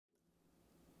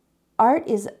art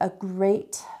is a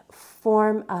great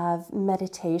form of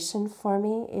meditation for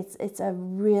me. It's a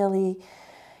really,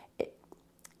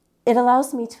 it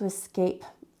allows me to escape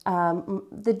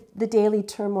the daily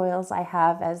turmoils I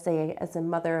have as a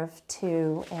mother of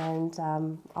two, and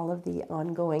all of the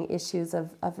ongoing issues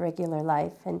of regular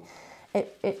life, and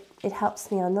it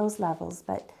helps me on those levels.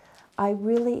 But I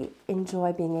really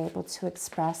enjoy being able to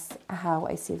express how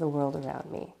I see the world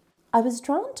around me. I was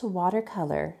drawn to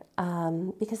watercolor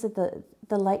because of the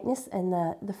lightness and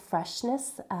the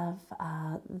freshness of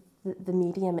the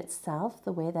medium itself,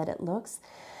 the way that it looks.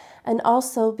 And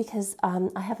also because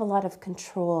I have a lot of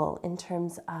control in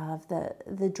terms of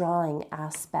the drawing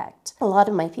aspect. A lot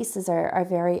of my pieces are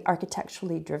very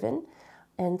architecturally driven,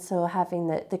 and so having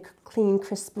the clean,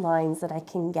 crisp lines that I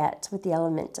can get with the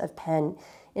element of pen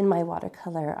in my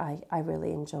watercolor, I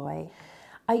really enjoy.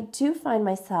 I do find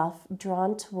myself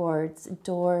drawn towards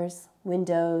doors,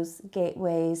 windows,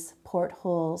 gateways,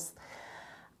 portholes.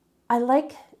 I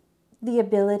like the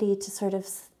ability to sort of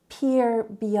peer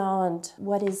beyond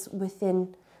what is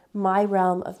within my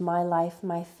realm of my life,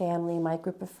 my family, my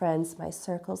group of friends, my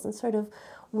circles, and sort of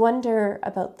wonder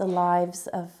about the lives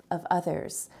of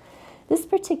others. This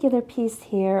particular piece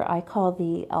here I call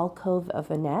the Alcove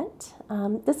of Annette.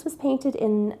 This was painted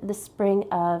in the spring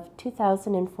of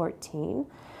 2014.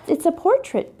 It's a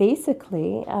portrait,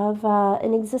 basically, of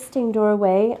an existing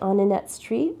doorway on Annette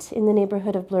Street in the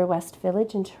neighborhood of Bloor West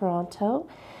Village in Toronto.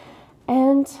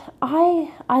 And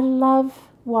I love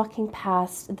walking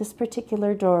past this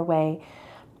particular doorway.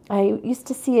 I used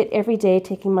to see it every day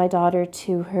taking my daughter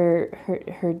to her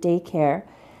daycare,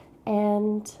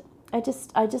 and I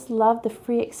just love the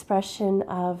free expression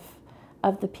of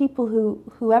the people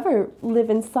whoever live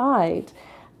inside,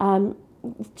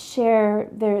 share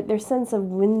their sense of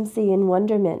whimsy and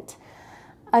wonderment.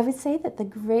 I would say that the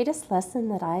greatest lesson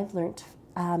that I've learned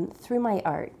through my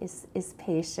art is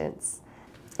patience.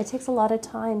 It takes a lot of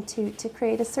time to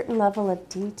create a certain level of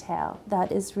detail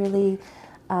that is really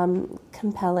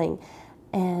compelling.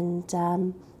 And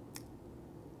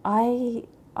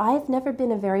I've never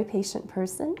been a very patient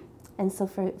person. And so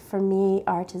for me,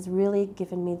 art has really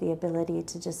given me the ability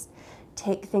to just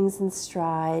take things in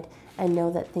stride and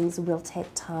know that things will take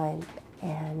time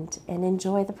and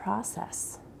enjoy the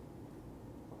process.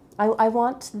 I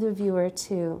want the viewer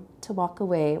to walk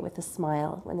away with a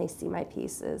smile when they see my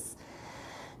pieces.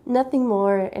 Nothing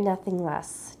more and nothing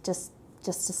less, just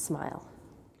a smile.